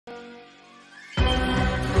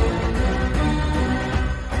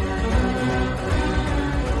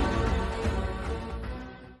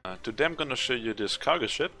today I'm gonna show you this cargo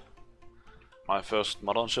ship. My first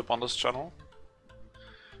modern ship on this channel.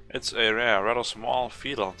 It's a rather small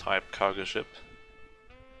feeder type cargo ship.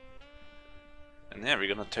 And yeah, we're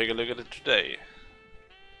gonna take a look at it today.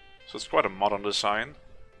 So it's quite a modern design.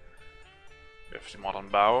 We have the modern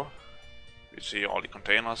bow. We see all the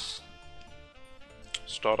containers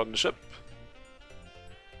stored on the ship.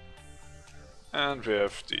 And we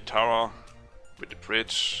have the tower with the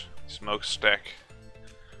bridge, smokestack,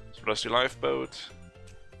 as well as the lifeboat.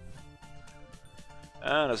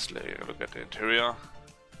 And let's take a look at the interior.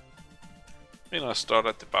 We're gonna start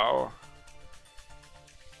at the bow.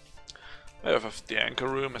 We have the anchor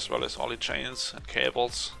room as well as all the chains and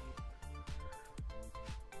cables.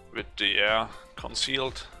 With the air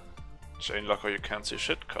concealed. Chain locker, you can't see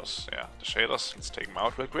shit cause yeah, the shaders. Let's take them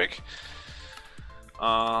out real quick.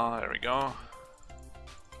 There we go.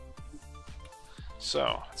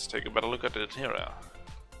 So let's take a better look at the interior.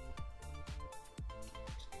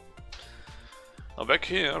 Now back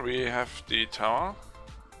here we have the tower,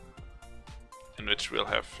 in which we'll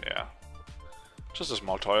have just a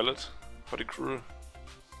small toilet for the crew,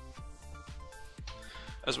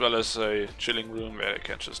 as well as a chilling room where they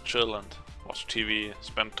can just chill and watch TV,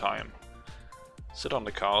 spend time, sit on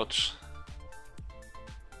the couch,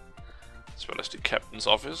 as well as the captain's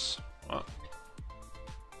office,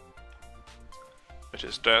 with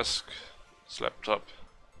his desk, his laptop,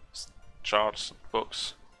 charts, and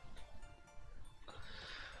books.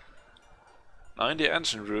 Now in the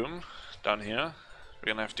engine room, down here,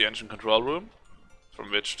 we're gonna have the engine control room, from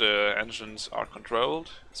which the engines are controlled,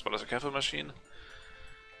 as well as a cafe machine.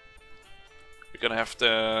 We're gonna have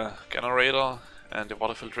the generator and the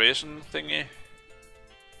water filtration thingy.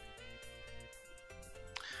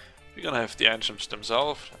 We're gonna have the engines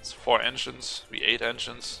themselves, that's 4 engines, V8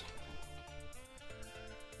 engines.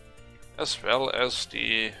 As well as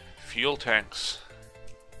the fuel tanks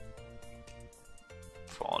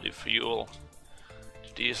for all the fuel, the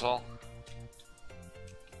diesel.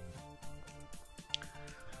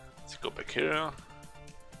 Let's go back here.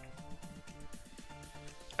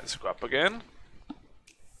 Let's go up again.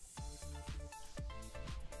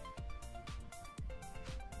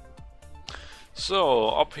 So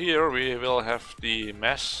up here we will have the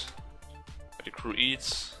mess where the crew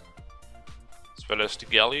eats, as well as the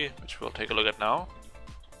galley, which we'll take a look at now.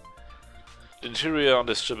 The interior on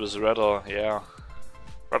this ship is rather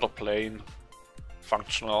plain,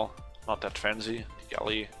 functional, not that fancy. The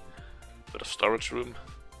galley, bit of storage room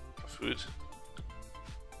for food.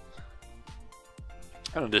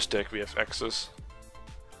 And on this deck we have access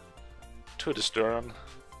to the stern.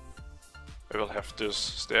 We will have this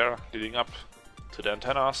stair leading up to the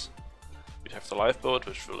antennas. We have the lifeboat,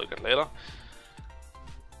 which we'll look at later.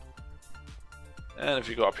 And if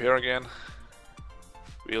you go up here again,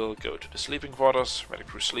 we'll go to the sleeping quarters where the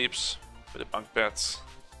crew sleeps, with the bunk beds,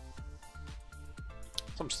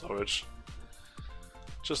 some storage,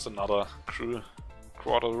 just another crew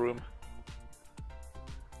quarter room.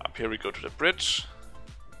 Up here we go to the bridge,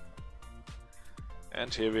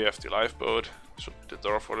 and here we have the lifeboat. Should be the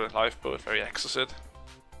door for the lifeboat where you access it,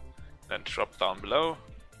 then drop down below.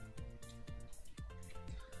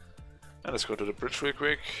 And let's go to the bridge real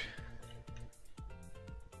quick.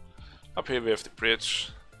 Up here we have the bridge,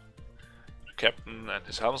 the captain and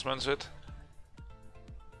his helmsman sit.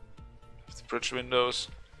 The bridge windows,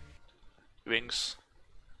 wings,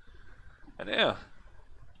 and yeah.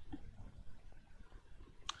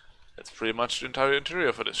 That's pretty much the entire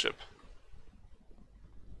interior for this ship.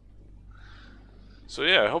 So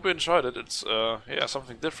yeah, I hope you enjoyed it. It's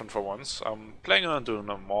something different for once. I'm planning on doing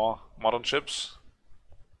more modern ships,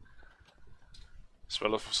 as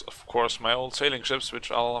well as of course my old sailing ships,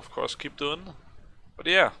 which I'll of course keep doing. But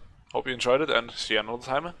yeah, hope you enjoyed it and see you another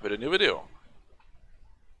time with a new video.